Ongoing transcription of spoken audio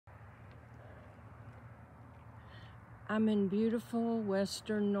I'm in beautiful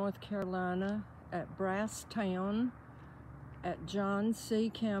western North Carolina at Brasstown at John C.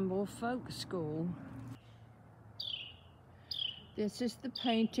 Campbell Folk School. This is the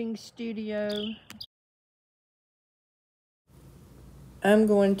painting studio. I'm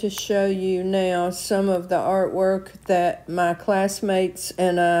going to show you now some of the artwork that my classmates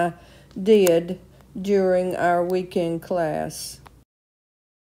and I did during our weekend class.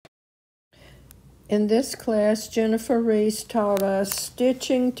 In this class, Jennifer Reis taught us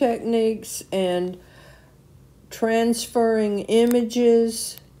stitching techniques and transferring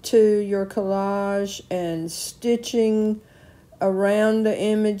images to your collage and stitching around the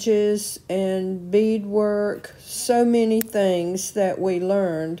images and beadwork, so many things that we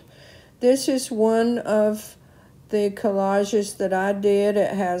learned. This is one of the collages that I did.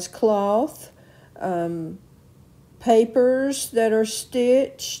 It has cloth, papers that are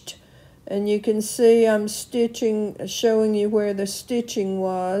stitched, and you can see I'm showing you where the stitching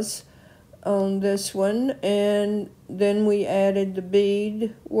was on this one, and then we added the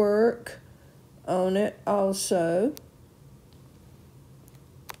bead work on it also.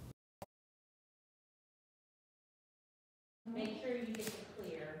 Make sure you get it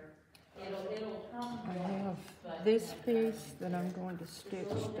clear. It'll come. I have this piece that I'm going to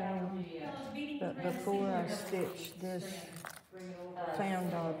stitch down, but before I stitch this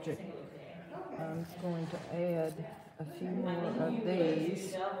found object, I'm going to add a few more of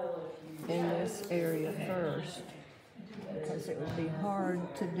these in this area first, because it would be hard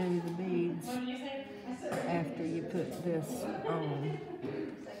to do the beads after you put this on.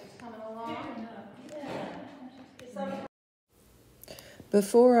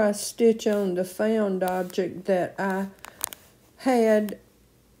 Before I stitch on the found object that I had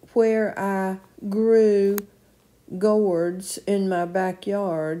where I grew gourds in my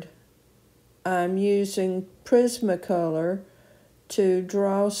backyard, I'm using Prismacolor to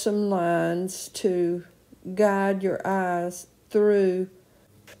draw some lines to guide your eyes through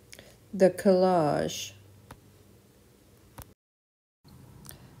the collage.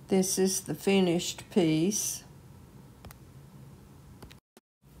 This is the finished piece.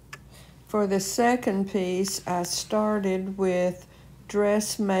 For the second piece, I started with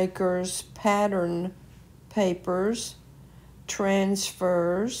dressmaker's pattern papers,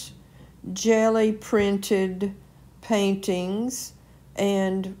 transfers, jelly printed paintings,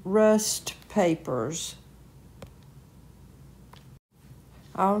 and rust papers.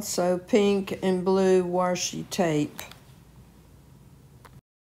 Also pink and blue washi tape.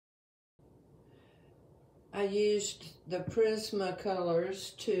 I used the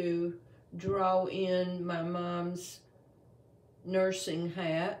Prismacolors to draw in my mom's nursing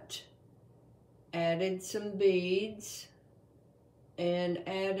hat, added some beads, and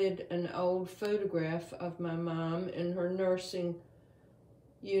added an old photograph of my mom in her nursing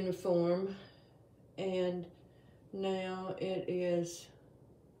uniform, and now it is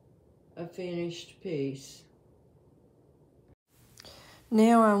a finished piece.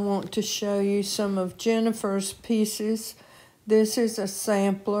 Now I want to show you some of Jennifer's pieces. This is a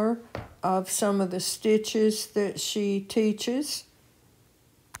sampler of some of the stitches that she teaches.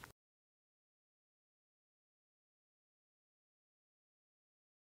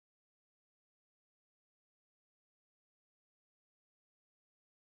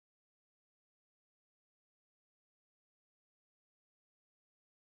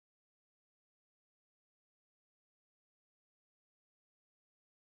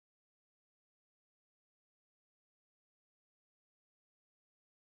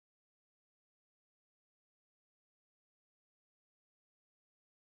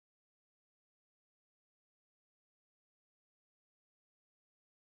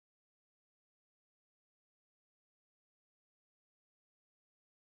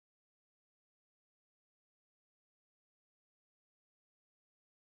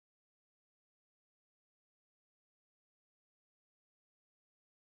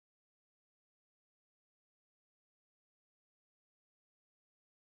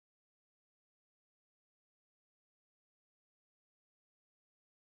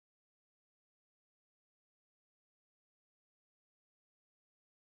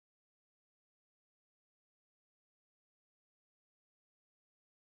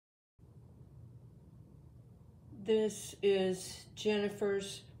 This is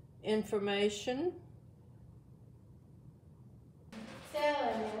Jennifer's information.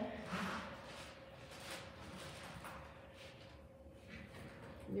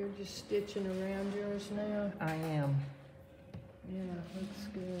 You're just stitching around yours now? I am. Yeah, looks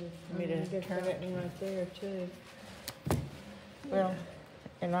good. Want me to turn it in right there too. Well,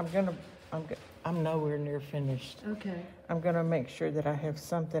 and I'm gonna I'm nowhere near finished. Okay. I'm gonna make sure that I have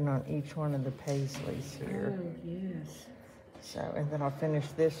something on each one of the paisleys here. Oh, yes. So, and then I'll finish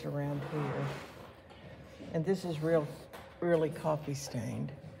this around here. And this is really coffee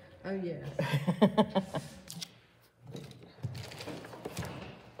stained. Oh, yes.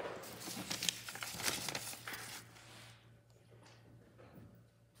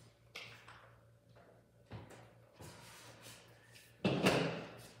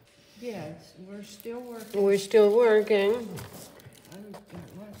 Yes, we're still working. We're still working. I've got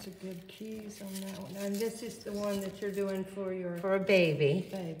lots of good keys on that one. And this is the one that you're doing for your For a baby.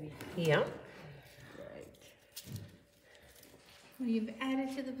 baby. Yeah. Great. Well, you've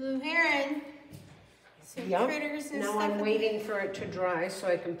added to the blue heron. Some Yep. critters and Now stuff. I'm waiting for it to dry so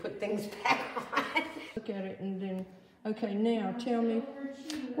I can put things back on. Look at it and then, okay, now tell me.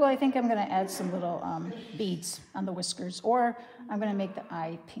 Well, I think I'm going to add some little beads on the whiskers, or I'm going to make the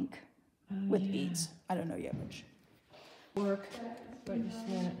eye pink with beads. I don't know yet which. Work. Wait just a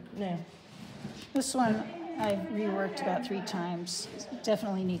minute. Now. This one I've reworked about 3 times.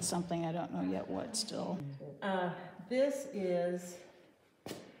 Definitely needs something. I don't know yet what still. This is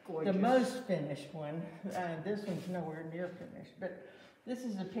the most finished one. This one's nowhere near finished, but this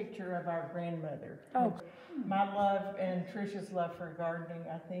is a picture of our grandmother. Oh. My love and Trisha's love for gardening,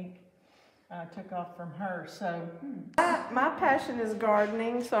 I think, took off from her. So My passion is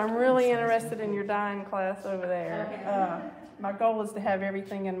gardening, so I'm really interested in your Dianne class over there. My goal is to have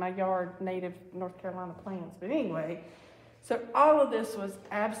everything in my yard native North Carolina plants. But anyway, so all of this was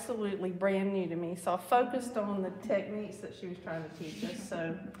absolutely brand new to me. So I focused on the techniques that she was trying to teach us.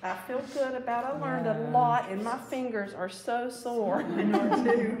 So I feel good about it. I learned a lot, and my fingers are so sore. I know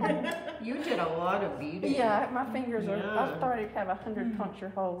too. You did a lot of beading. Yeah, my fingers are, I've started to have 100 puncture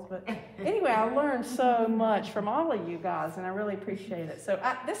holes. But anyway, I learned so much from all of you guys, and I really appreciate it. So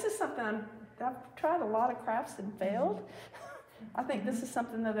this is something I've tried a lot of crafts and failed. I think this is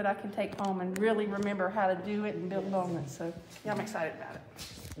something though that I can take home and really remember how to do it and build on it. So yeah, I'm excited about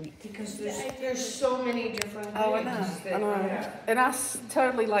it. Because there's so many different things. Oh, I know. And I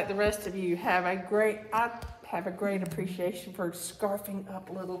totally, like the rest of you, have a great appreciation for scarfing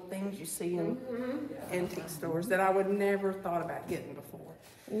up little things you see in antique stores that I would never thought about getting before.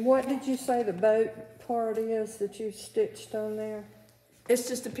 What did you say the boat part is that you stitched on there? It's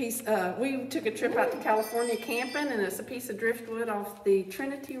just a piece, we took a trip out to California camping, and it's a piece of driftwood off the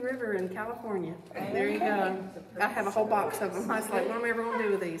Trinity River in California. There you go. I have a whole box of them. I was like, what am I ever gonna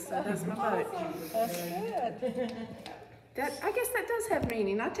do with these? So that's my boat. That's good. I guess that does have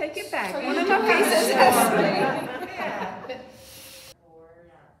meaning. I take it back. One of my pieces has meaning.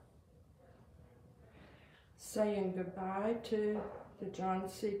 Saying goodbye to the John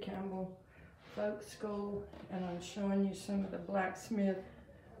C. Campbell Folk School, and I'm showing you some of the blacksmith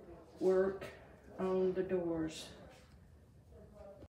work on the doors.